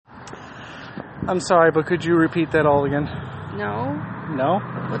I'm sorry, but could you repeat that all again? No. No?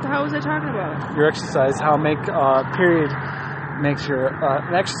 What the hell was I talking about? Your exercise, how period makes your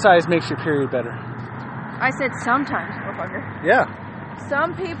exercise makes your period better. I said sometimes, motherfucker. Yeah.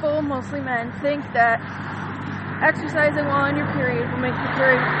 Some people, mostly men, think that exercising while on your period will make your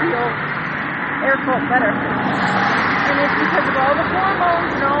period feel, air quote, better. And it's because of all the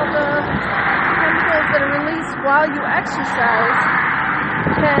hormones and all the chemicals that are released while you exercise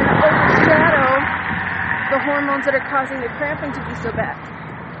can overshadow the hormones that are causing the cramping to be so bad.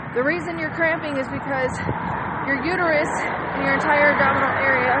 The reason you're cramping is because your uterus and your entire abdominal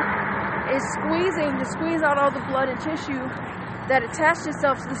area is squeezing to squeeze out all the blood and tissue that attached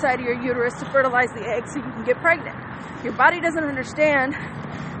itself to the side of your uterus to fertilize the egg so you can get pregnant. Your body doesn't understand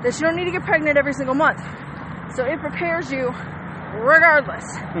that you don't need to get pregnant every single month. So it prepares you regardless.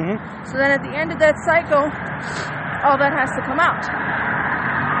 Mm-hmm. So then at the end of that cycle, all that has to come out.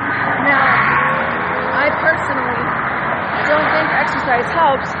 Now, I personally don't think exercise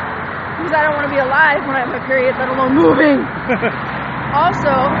helps because I don't want to be alive when I have my period, let alone moving.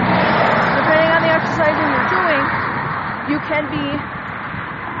 Also, depending on the exercising you're doing, you can be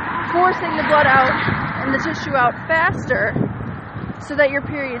forcing the blood out and the tissue out faster so that your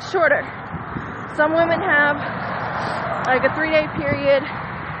period's shorter. Some women have like a 3-day period,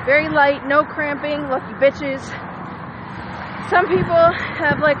 very light, no cramping, lucky bitches. Some people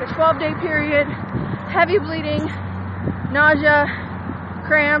have like a 12-day period, heavy bleeding, nausea,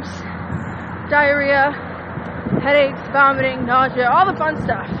 cramps, diarrhea, headaches, vomiting, nausea, all the fun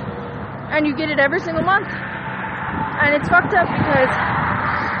stuff. And you get it every single month. And it's fucked up because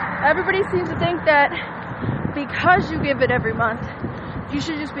everybody seems to think that because you give it every month, you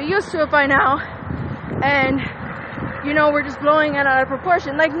should just be used to it by now. And, you know, we're just blowing it out of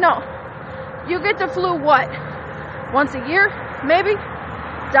proportion. Like, no. You get the flu, what? Once a year? Maybe?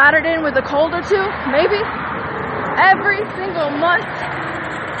 Dotted in with a cold or two? Maybe? Every single month,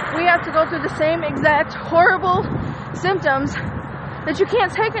 we have to go through the same exact horrible symptoms that you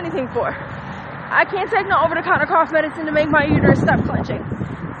can't take anything for. I can't take no over-the-counter cough medicine to make my uterus stop clenching.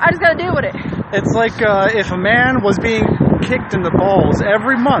 I just gotta deal with it. It's like if a man was being kicked in the balls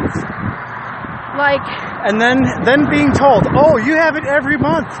every month. Like... And then being told, oh, you have it every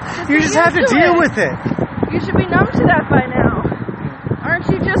month. You just have to deal with it. You should be numb to that by now. Aren't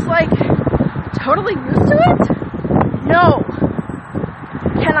you just, like, totally used to it? No.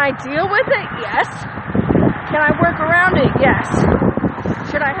 Can I deal with it? Yes. Can I work around it? Yes.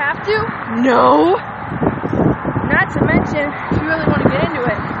 Should I have to? No. Not to mention, if you really want to get into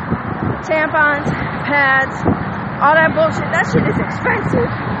it, tampons, pads, all that bullshit, that shit is expensive.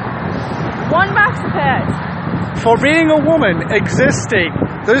 One box of pads. For being a woman existing,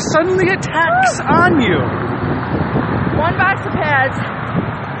 there's suddenly a tax on you. One box of pads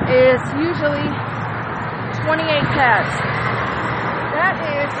is usually 28 pads. That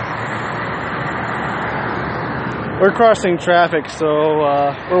is... We're crossing traffic, so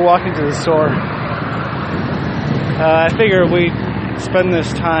we're walking to the store. I figure we'd spend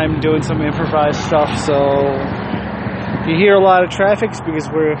this time doing some improvised stuff, so if you hear a lot of traffic, it's because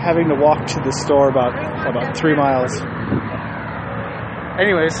we're having to walk to the store about 3 miles.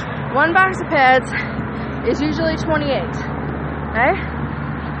 Anyways. One box of pads is usually 28, okay?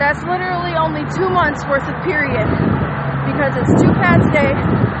 That's literally only 2 months worth of period, because it's 2 pads a day,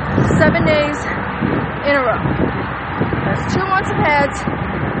 7 days in a row. That's 2 months of pads,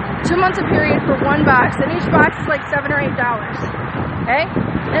 2 months of period for one box, and each box is like $7 or $8, okay?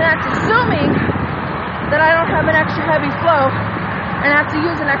 And that's assuming that I don't have an extra heavy flow and have to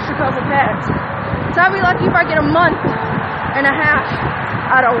use an extra couple pads. So I'll be lucky if I get a month and a half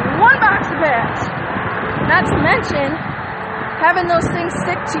out of one box of pads. Not to mention, having those things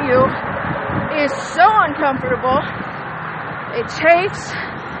stick to you is so uncomfortable. It chafes,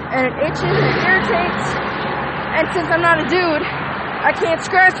 and it itches, and it irritates. And since I'm not a dude, I can't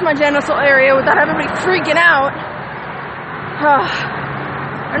scratch my genital area without everybody freaking out.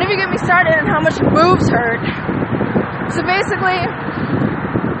 Don't even get me started on how much boobs hurt. So basically,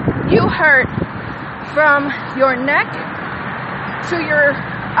 you hurt from your neck to your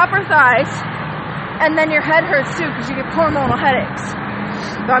upper thighs, and then your head hurts too because you get hormonal headaches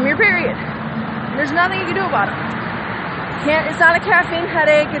from your period. There's nothing you can do about it. It's not a caffeine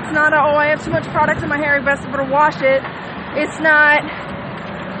headache. It's not oh, I have too much product in my hair, I best better wash it. It's not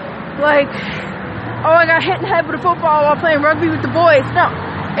like, oh, I got hit in the head with a football while playing rugby with the boys. No,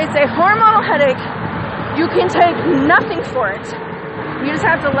 it's a hormonal headache. You can take nothing for it. You just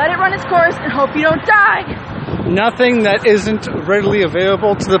have to let it run its course and hope you don't die. Nothing that isn't readily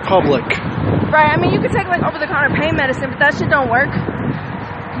available to the public. Right, I mean, you could take like over-the-counter pain medicine, but that shit don't work.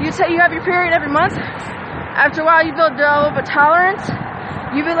 You have your period every month. After a while, you build up a tolerance.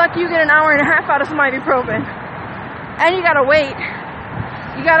 You'd be lucky you get an hour and a half out of some ibuprofen. And you gotta wait.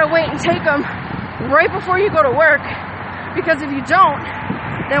 You gotta wait and take them right before you go to work. Because if you don't,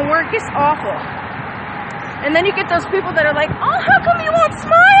 then work is awful. And then you get those people that are like, oh, how come you won't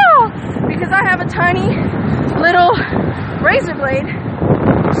smile? Because I have a tiny little razor blade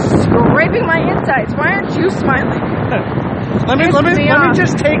scraping my insides. Why aren't you smiling? Let me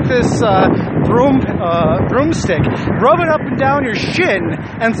just take this broomstick, rub it up and down your shin,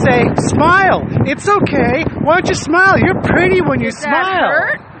 and say, smile. It's okay. Why don't you smile? You're pretty when you smile. That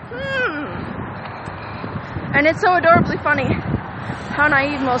hurt? And it's so adorably funny how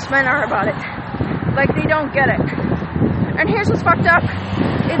naive most men are about it. Like, they don't get it. And here's what's fucked up.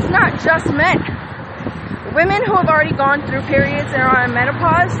 It's not just men. Women who have already gone through periods and are on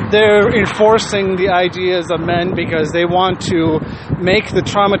menopause. They're enforcing the ideas of men because they want to make the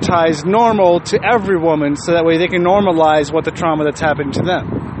traumatized normal to every woman so that way they can normalize what the trauma that's happened to them.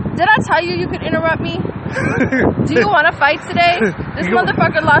 Did I tell you could interrupt me? Do you want to fight today? This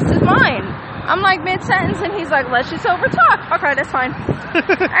motherfucker lost his mind. I'm like mid-sentence and he's like, let's just over-talk. Okay, that's fine.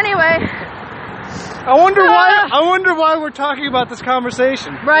 Anyway. I wonder why we're talking about this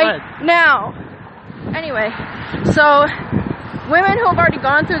conversation. Right now. Anyway, so women who have already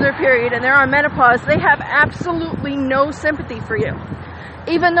gone through their period and they're on menopause, they have absolutely no sympathy for you.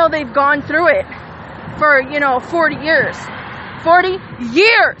 Even though they've gone through it for, 40 years. 40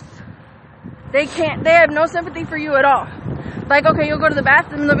 years! They have no sympathy for you at all. Like, okay, you'll go to the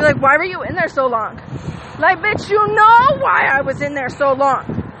bathroom and they'll be like, why were you in there so long? Like, bitch, you know why I was in there so long.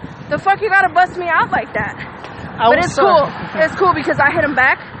 The fuck you gotta bust me out like that? But it's cool. It's cool because I hit them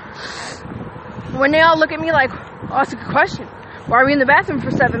back. When they all look at me like, oh, that's a good question. Why were we in the bathroom for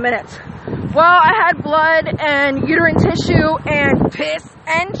 7 minutes? Well, I had blood and uterine tissue and piss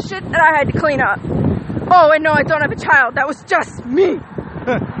and shit that I had to clean up. Oh, and no, I don't have a child. That was just me.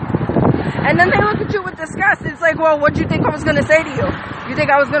 And then they look at you with disgust. It's like, well, what do you think I was going to say to you? You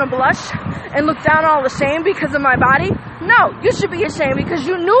think I was going to blush and look down all ashamed because of my body? No, you should be ashamed because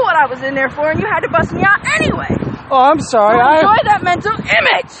you knew what I was in there for and you had to bust me out anyway. Oh, I'm sorry. So enjoy that mental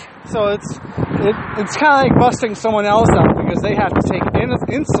image. So it's kind of like busting someone else out because they have to take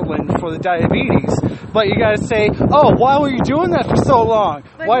insulin for the diabetes. But you got to say, oh, why were you doing that for so long?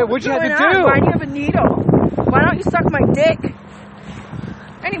 Like, what'd you have to do? Why do you have a needle? Why don't you suck my dick?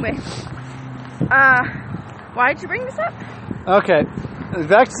 Anyway, why did you bring this up? Okay,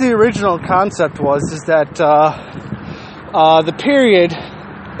 back to the original concept is that the period,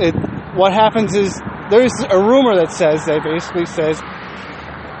 what happens is there's a rumor that basically says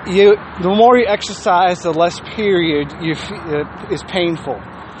the more you exercise, the less period is painful.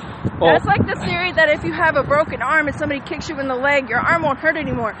 Well, that's like the theory that if you have a broken arm and somebody kicks you in the leg, your arm won't hurt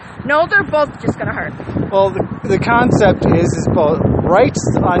anymore. No, they're both just going to hurt. Well, the concept is both right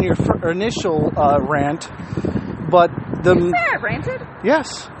on your initial rant, but You say I ranted?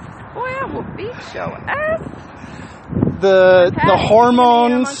 Yes. Boy, I will beat your ass. The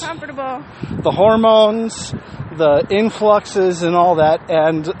hormones, the influxes and all that,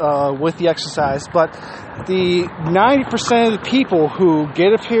 and with the exercise. But the 90% of the people who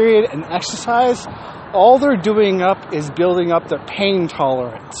get a period and exercise, all they're doing is building up their pain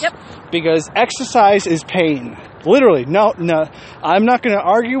tolerance. Yep. Because exercise is pain. Literally. No, I'm not going to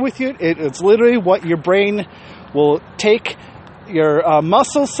argue with you. It's literally what your brain will take your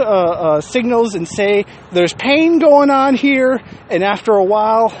muscle signals and say, there's pain going on here, and after a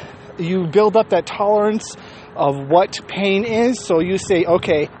while, you build up that tolerance of what pain is, so you say,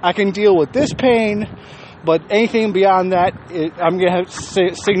 okay, I can deal with this pain, but anything beyond that, I'm going to have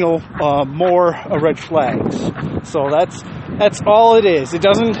to signal more red flags. So that's all it is.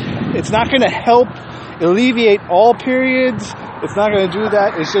 It's not going to help alleviate all periods. It's not going to do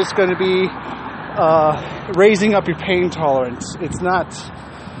that. It's just going to be raising up your pain tolerance. It's not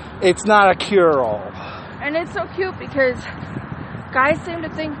a cure-all. And it's so cute because guys seem to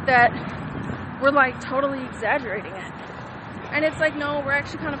think that we're like totally exaggerating it. And it's like, no, we're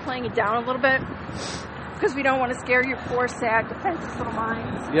actually kind of playing it down a little bit because we don't want to scare your poor, sad, defenseless little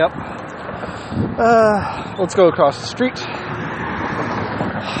minds. Yep. Let's go across the street.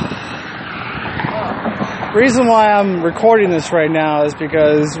 Reason why I'm recording this right now is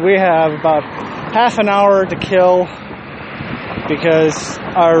because we have about half an hour to kill because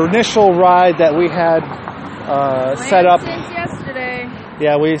our initial ride that we had set up since yesterday.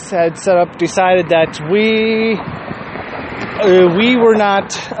 Yeah, we had set up, decided that we were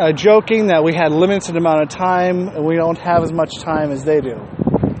not joking, that we had limited amount of time and we don't have as much time as they do.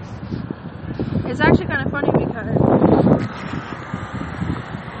 It's actually kind of funny because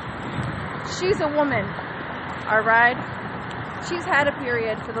she's a woman, alright? She's had a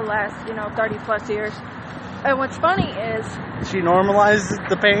period for the last, 30 plus years. And what's funny is... She normalizes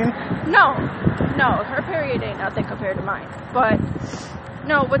the pain? No, her period ain't nothing compared to mine. But,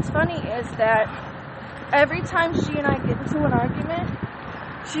 no, what's funny is that every time she and I get into an argument,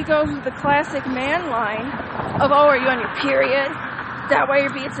 she goes with the classic man line of, oh, are you on your period? Is that why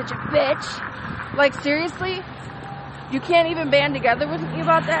you're being such a bitch? Like, seriously? You can't even band together with me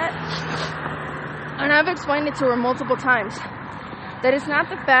about that? And I've explained it to her multiple times. That it's not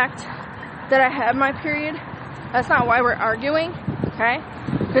the fact that I have my period. That's not why we're arguing, okay?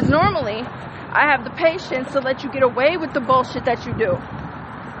 Because normally, I have the patience to let you get away with the bullshit that you do.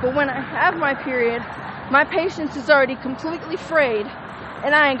 But when I have my period, my patience is already completely frayed,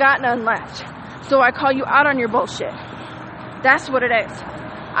 and I ain't got none left. So I call you out on your bullshit. That's what it is.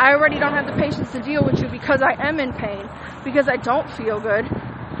 I already don't have the patience to deal with you because I am in pain, because I don't feel good,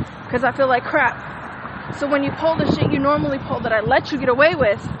 because I feel like crap. So when you pull the shit you normally pull that I let you get away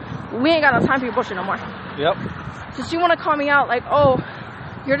with, we ain't got no time for your bullshit no more. Yep. So she want to call me out like, oh,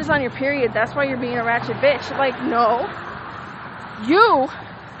 you're just on your period, that's why you're being a ratchet bitch. Like, no. You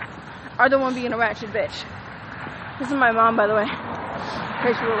are the one being a ratchet bitch. This is my mom, by the way,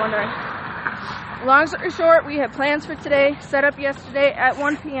 in case you were wondering. Long story short, we had plans for today, set up yesterday at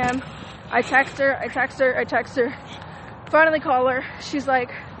 1 p.m. I text her. Finally call her. She's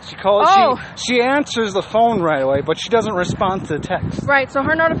like... She calls, oh. She answers the phone right away, but she doesn't respond to the text. Right, so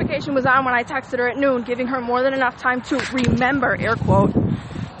her notification was on when I texted her at noon, giving her more than enough time to remember, air quote,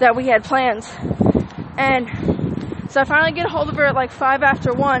 that we had plans. And so I finally get a hold of her at like 5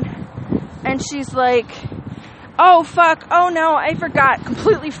 after 1, and she's like, oh, fuck, oh no, I forgot.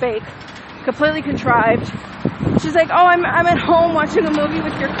 Completely fake, completely contrived. She's like, oh, I'm at home watching a movie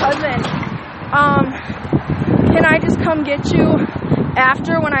with your cousin. Can I just come get you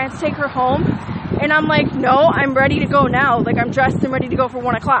after when I take her home? And I'm like, no, I'm ready to go now. Like, I'm dressed and ready to go for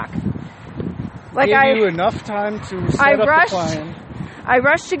 1 o'clock. Like, Gave you enough time to set up the plan. I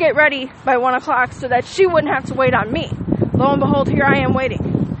rushed to get ready by 1 o'clock so that she wouldn't have to wait on me. Lo and behold, here I am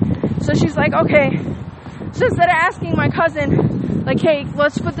waiting. So she's like, okay. So instead of asking my cousin, like, hey,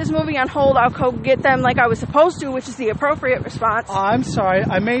 let's put this movie on hold, I'll go get them like I was supposed to, which is the appropriate response. I'm sorry,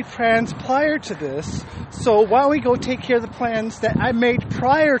 I made plans prior to this, so why don't we go take care of the plans that I made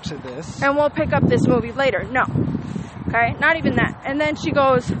prior to this? And we'll pick up this movie later. No. Okay? Not even that. And then she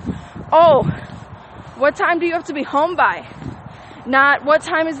goes, oh, what time do you have to be home by? Not what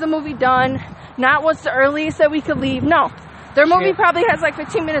time is the movie done? Not what's the earliest that we could leave? No. Their movie probably has like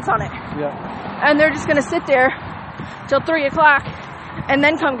 15 minutes on it. Yeah. And they're just going to sit there till 3 o'clock and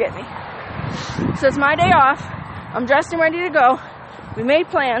then come get me. So it's my day off. I'm dressed and ready to go. We made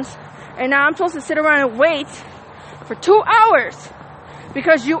plans. And now I'm supposed to sit around and wait for 2 hours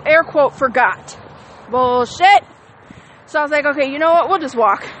because you, air quote, forgot. Bullshit. So I was like, okay, you know what? We'll just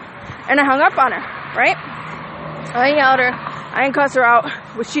walk. And I hung up on her, right? I ain't yelled her. I ain't cuss her out,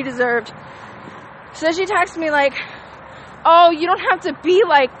 which she deserved. So she texted me like, oh, you don't have to be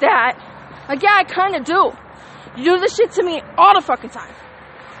like that. Like, yeah, I kind of do. You do this shit to me all the fucking time.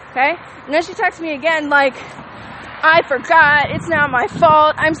 Okay? And then she texts me again like, I forgot. It's not my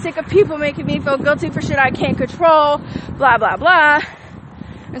fault. I'm sick of people making me feel guilty for shit I can't control. Blah, blah, blah.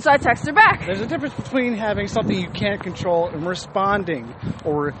 And so I text her back. There's a difference between having something you can't control and responding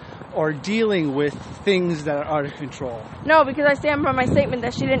or dealing with things that are out of control. No, because I stand by my statement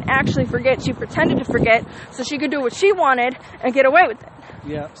that she didn't actually forget. She pretended to forget so she could do what she wanted and get away with it.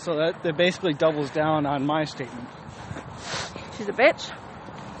 Yeah, so that basically doubles down on my statement. She's a bitch?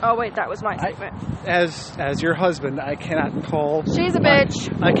 Oh, wait, that was my statement. As your husband, I cannot call... She's a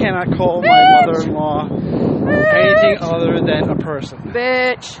bitch. I cannot call bitch. My mother-in-law anything other than a person.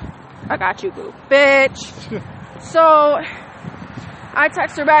 Bitch. I got you, boo. Bitch. So, I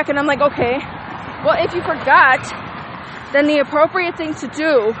text her back and I'm like, okay, well, if you forgot, then the appropriate thing to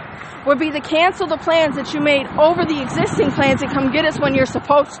do would be to cancel the plans that you made over the existing plans and come get us when you're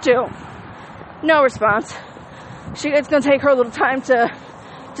supposed to. No response. It's going to take her a little time to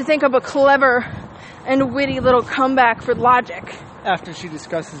think of a clever and witty little comeback for logic. After she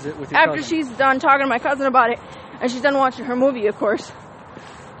discusses it with your After cousin. she's done talking to my cousin about it, and she's done watching her movie, of course.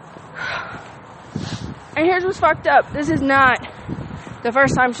 And here's what's fucked up. This is not the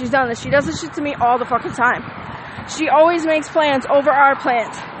first time she's done this. She does this shit to me all the fucking time. She always makes plans over our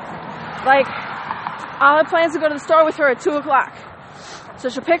plans. Like, I'll have plans to go to the store with her at 2 o'clock. So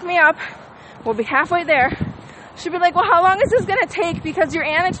she'll pick me up. We'll be halfway there. She'll be like, well, how long is this going to take? Because your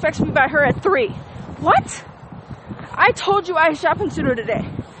aunt expects me by her at 3. What? I told you I had shopping to do today.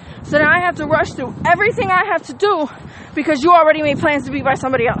 So now I have to rush through everything I have to do because you already made plans to be by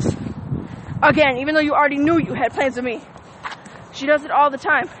somebody else. Again, even though you already knew you had plans with me. She does it all the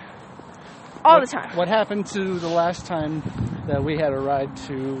time. All the time. What happened to the last time that we had a ride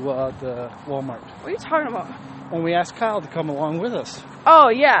to the Walmart? What are you talking about? When we asked Kyle to come along with us. Oh,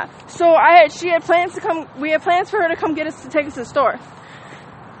 yeah. So she had plans to come, we had plans for her to come get us, to take us to the store.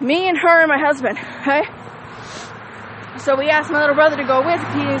 Me and her and my husband, okay? So we asked my little brother to go with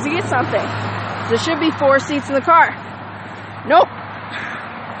if he needs to get something. There should be 4 seats in the car. Nope.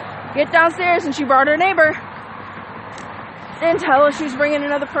 Get downstairs, and she brought her neighbor. Didn't tell us she was bringing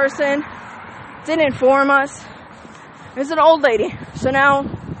another person. Didn't inform us. It's an old lady. So now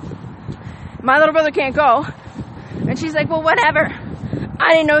my little brother can't go. And she's like, well, whatever.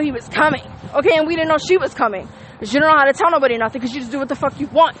 I didn't know he was coming. Okay, and we didn't know she was coming. Because you don't know how to tell nobody nothing, because you just do what the fuck you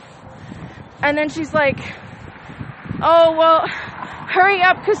want. And then she's like, oh, well, hurry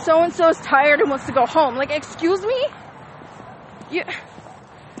up, because so-and-so is tired and wants to go home. Like, excuse me? You...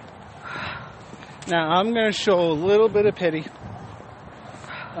 Now, I'm going to show a little bit of pity.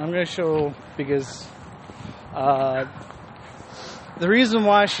 I'm going to show, because the reason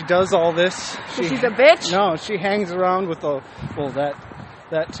why she does all this... She's a bitch? No, she hangs around with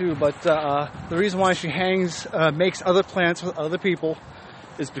that too, but the reason why she makes other plans with other people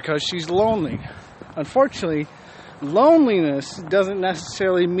is because she's lonely. Unfortunately, loneliness doesn't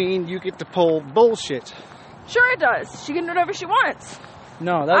necessarily mean you get to pull bullshit. Sure it does. She can do whatever she wants.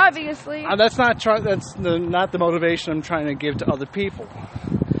 No, that's... Obviously. That's not the motivation I'm trying to give to other people.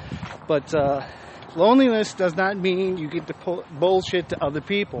 But loneliness does not mean you get to pull bullshit to other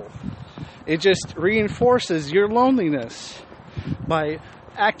people. It just reinforces your loneliness by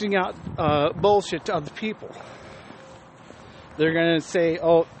acting out bullshit to other people. They're going to say,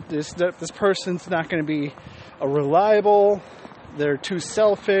 oh, this person's not going to be reliable, they're too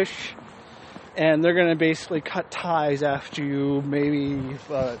selfish, and they're going to basically cut ties after you maybe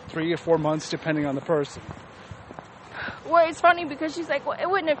 3 or 4 months, depending on the person. Well, it's funny because she's like, well, it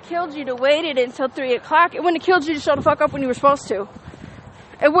wouldn't have killed you to wait it until 3 o'clock. It wouldn't have killed you to show the fuck up when you were supposed to.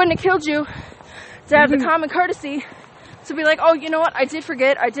 It wouldn't have killed you to have the common courtesy to be like, oh, you know what? I did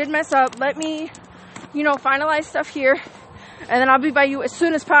forget. I did mess up. Let me, finalize stuff here. And then I'll be by you as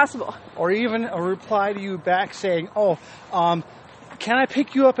soon as possible. Or even a reply to you back saying, oh, can I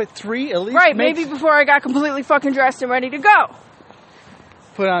pick you up at 3 at least? Right, maybe before I got completely fucking dressed and ready to go.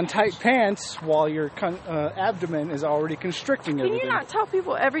 Put on tight pants while your abdomen is already constricting everything. Can you not tell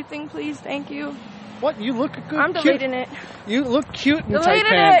people everything, please? Thank you. What? You look good. I'm deleting it. You look cute in Deleted tight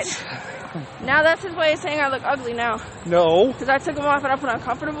pants. It. Now that's his way of saying I look ugly now. No. Because I took them off and I put on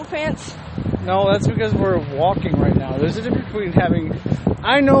comfortable pants. No, that's because we're walking right now. There's a difference between having...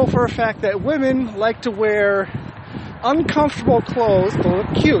 I know for a fact that women like to wear uncomfortable clothes to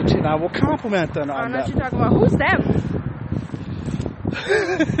look cute, and I will compliment them on that. I know what you're talking about. Who's them?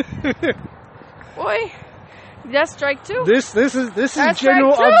 Boy, that's strike 2. This is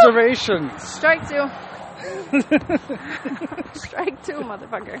general observations. Strike 2. Strike 2,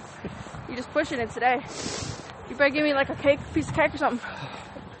 motherfucker. You're just pushing it today. You better give me like a piece of cake or something.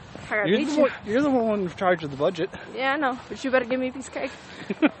 You're the one in charge of the budget. Yeah, I know, but you better give me a piece of cake.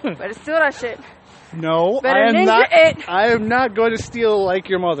 Better steal that shit. No, better I am ninja not. It. I am not going to steal like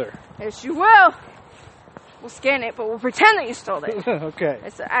your mother. Yes, you will. We'll scan it, but we'll pretend that you stole it. Okay.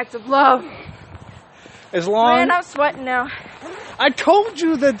 It's an act of love. As long. Man, I'm sweating now. I told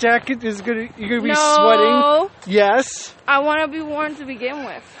you the jacket is you're gonna be sweating. Yes. I want to be warm to begin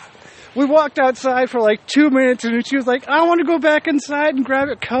with. We walked outside for like 2 minutes, and she was like, I want to go back inside and grab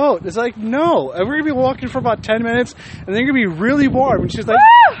a coat. It's like, no. We're going to be walking for about 10 minutes, and then you're going to be really warm. And she's like,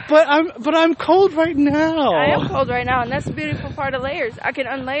 but I'm cold right now. I am cold right now, and that's the beautiful part of layers. I can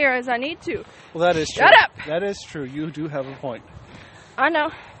unlayer as I need to. Well, that is true. Shut up! That is true. You do have a point. I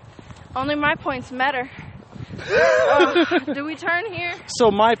know. Only my points matter. Do we turn here? So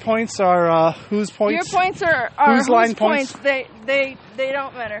my points are, whose points? Your points are whose line points? They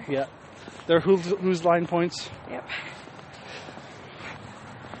don't matter. Yeah. They're whose line points? Yep.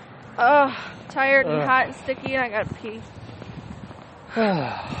 Oh, tired and hot and sticky, and I gotta pee.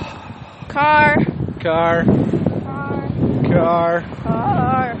 Car.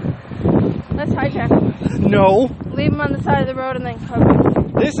 Let's hijack. No. Leave them on the side of the road and then cover.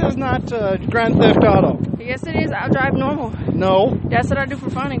 This is not Grand Theft Auto. Yes, it is. I'll drive normal. No. That's what I do for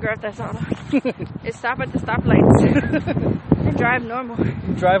fun in Grand Theft Auto. Is stop at the stoplights and drive normal.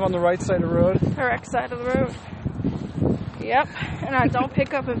 You drive on the right side of the road? Correct side of the road. Yep. And I don't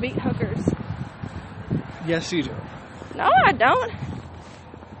pick up and beat hookers. Yes, you do. No, I don't.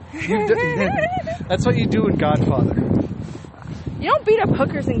 That's what you do in Godfather. You don't beat up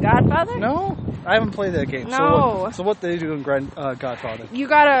hookers in Godfather? No, I haven't played that game. No. So what they do in Godfather? You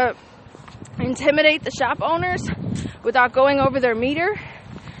gotta intimidate the shop owners without going over their meter.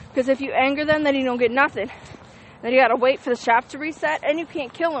 Because if you anger them, then you don't get nothing. Then you gotta wait for the shop to reset, and you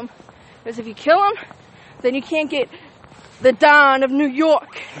can't kill them. Because if you kill them, then you can't get the Don of New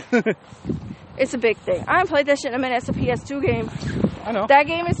York. It's a big thing. I haven't played that shit in a minute. It's a PS2 game. I know. That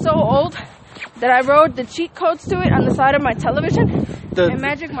game is so old that I wrote the cheat codes to it on the side of my television in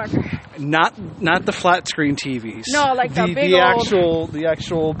magic marker. Not the flat screen TVs. No, like the big old... The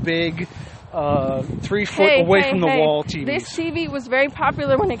actual big 3 foot away from the wall TVs. This TV was very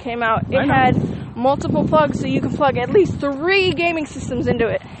popular when it came out. It had multiple plugs, so you can plug at least 3 gaming systems into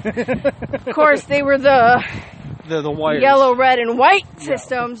it. Of course, they were the wires. Yellow, red, and white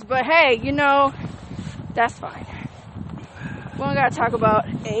systems, but hey, you know, that's fine. We don't gotta talk about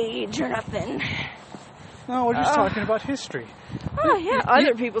age or nothing. No, we're just talking about history. Oh yeah,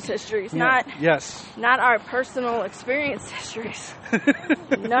 other people's histories, not our personal experience histories.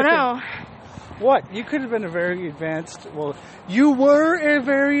 No. What? You could have been a very advanced. Well, you were a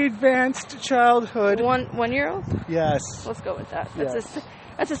very advanced childhood. 1-year-old? Yes. Let's go with that.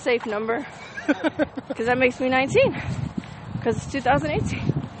 That's a safe number. Because that makes me 19. Because it's 2018.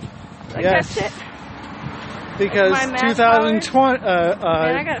 Like that shit. Because 2020, Man,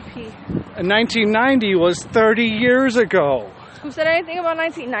 I gotta pee. 1990 was 30 years ago. Who said anything about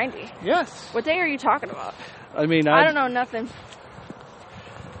 1990? Yes. What day are you talking about? I mean, I don't know nothing.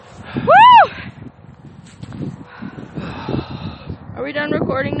 Woo! Are we done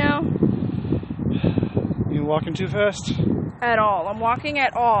recording now? You walking too fast? At all. I'm walking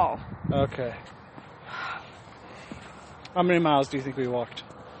at all. Okay. How many miles do you think we walked?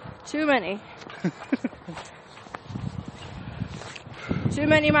 Too many. Too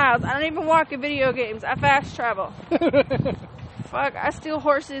many miles. I don't even walk in video games. I fast travel. Fuck, I steal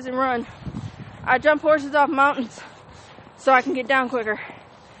horses and run. I jump horses off mountains so I can get down quicker.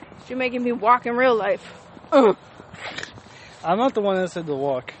 You're making me walk in real life. I'm not the one that said to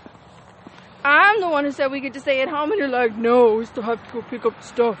walk. I'm the one who said we could just stay at home, and you're like, no, we still have to go pick up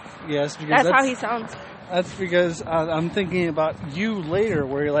stuff. Yes, because that's how he sounds. That's because I'm thinking about you later,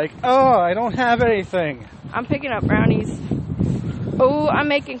 where you're like, oh, I don't have anything. I'm picking up brownies. Oh, I'm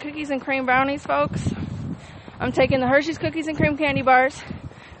making cookies and cream brownies, folks. I'm taking the Hershey's cookies and cream candy bars.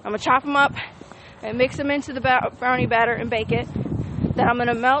 I'm going to chop them up and mix them into the brownie batter and bake it. Then I'm going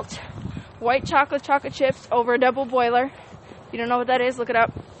to melt white chocolate chips over a double boiler. If you don't know what that is, look it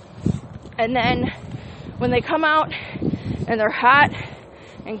up. And then when they come out and they're hot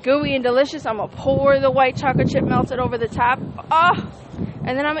and gooey and delicious, I'm going to pour the white chocolate chip melted over the top. Oh,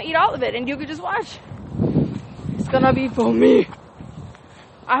 and then I'm going to eat all of it, and you can just watch. It's going to be for me.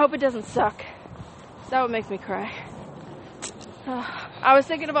 I hope it doesn't suck. That would make me cry. I was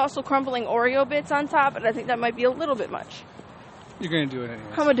thinking of also crumbling Oreo bits on top, but I think that might be a little bit much. You're going to do it anyway.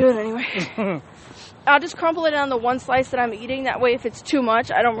 I'm going to do it anyway. I'll just crumple it on the one slice that I'm eating. That way, if it's too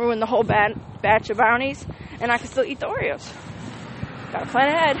much, I don't ruin the whole batch of brownies, and I can still eat the Oreos. Gotta plan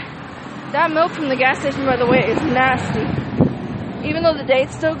ahead. That milk from the gas station, by the way, is nasty. Even though the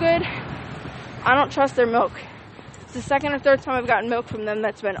date's still good, I don't trust their milk. It's the second or third time I've gotten milk from them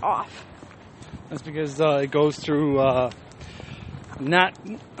that's been off. That's because it goes through not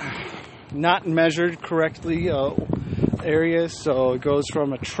measured correctly areas, so it goes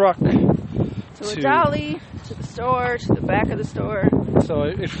from a truck to a dolly, to the store, to the back of the store. So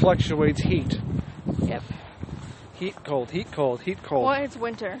it fluctuates heat. Yep. Heat, cold, heat, cold, heat, cold. Well, it's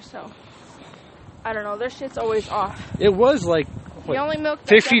winter, so I don't know. Their shit's always off. It was like, the only milk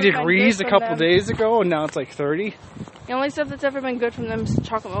 50 degrees a couple days ago, and now it's like 30. The only stuff that's ever been good from them is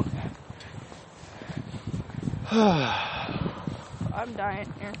chocolate milk. I'm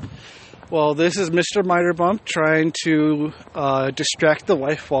dying here. Well, this is Mr. Miter Bump trying to distract the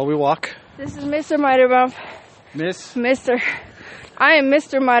wife while we walk. This is Mr. Miter Bump. Mr. I am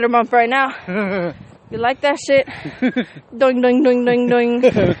Mr. Miter Bump right now. You like that shit? Doing, doing, doing, doing, doing.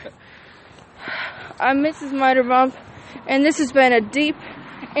 I'm Mrs. Miter Bump, and this has been a deep,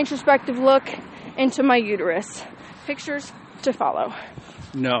 introspective look into my uterus. Pictures to follow.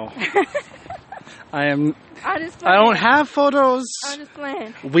 No. I don't have photos. I'm just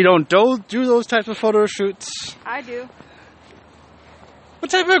playing. We don't do those types of photo shoots. I do. What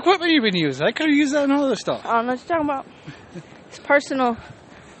type of equipment you been using? I could have used that on other stuff. I don't know what you're talking about. It's personal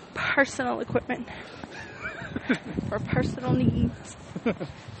equipment. For personal needs.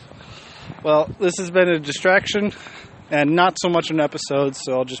 Well, this has been a distraction and not so much an episode,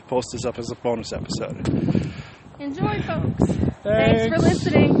 so I'll just post this up as a bonus episode. Enjoy, folks. Thanks for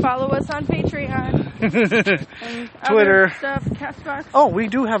listening. Follow us on Patreon. And Twitter. Stuff, Castbox. Oh, we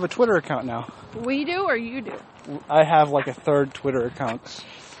do have a Twitter account now. We do, or you do? I have like a third Twitter account.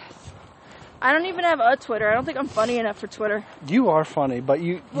 I don't even have a Twitter. I don't think I'm funny enough for Twitter. You are funny, but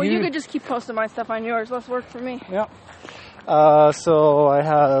you... Well, you could just keep posting my stuff on yours. Less work for me. Yeah. So I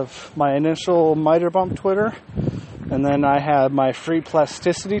have my initial Miter Bump Twitter, and then I have my Free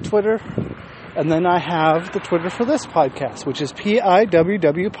Plasticity Twitter, and then I have the Twitter for this podcast, which is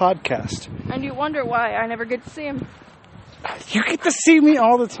PIWW Podcast. And you wonder why I never get to see him. You get to see me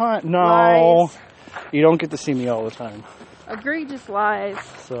all the time. No. Lies. You don't get to see me all the time. Egregious lies.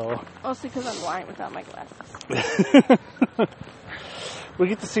 So. Mostly because I'm blind without my glasses. We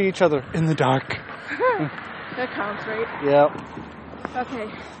get to see each other in the dark. That counts, right? Yep. Okay.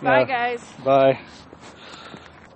 Bye, Yeah. guys. Bye.